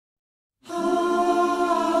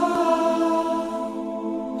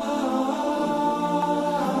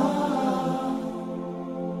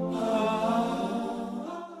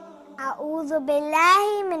أعوذ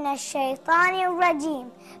بالله من الشيطان الرجيم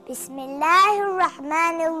بسم الله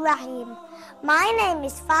الرحمن الرحيم. My name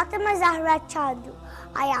is Fatima Zahra Chandu.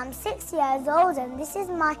 I am 6 years old and this is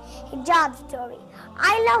my hijab story.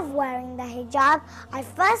 I love wearing the hijab. I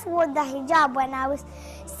first wore the hijab when I was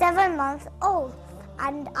 7 months old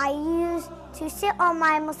and I used to sit on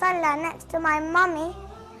my musalla next to my mummy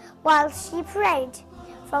while she prayed.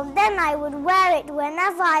 From then I would wear it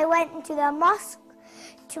whenever I went to the mosque,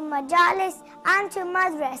 to majalis and to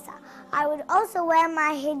madrasa. I would also wear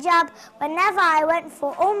my hijab whenever I went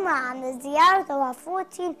for Umrah and the ziyarat of our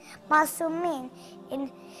 14 Masumin in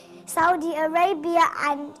Saudi Arabia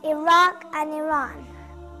and Iraq and Iran.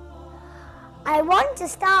 I want to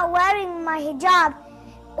start wearing my hijab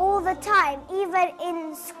all the time, even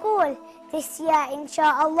in school this year,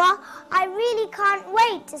 inshallah. I really can't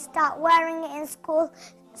wait to start wearing it in school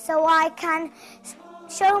so I can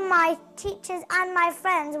show my teachers and my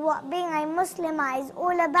friends what being a Muslimah is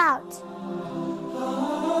all about.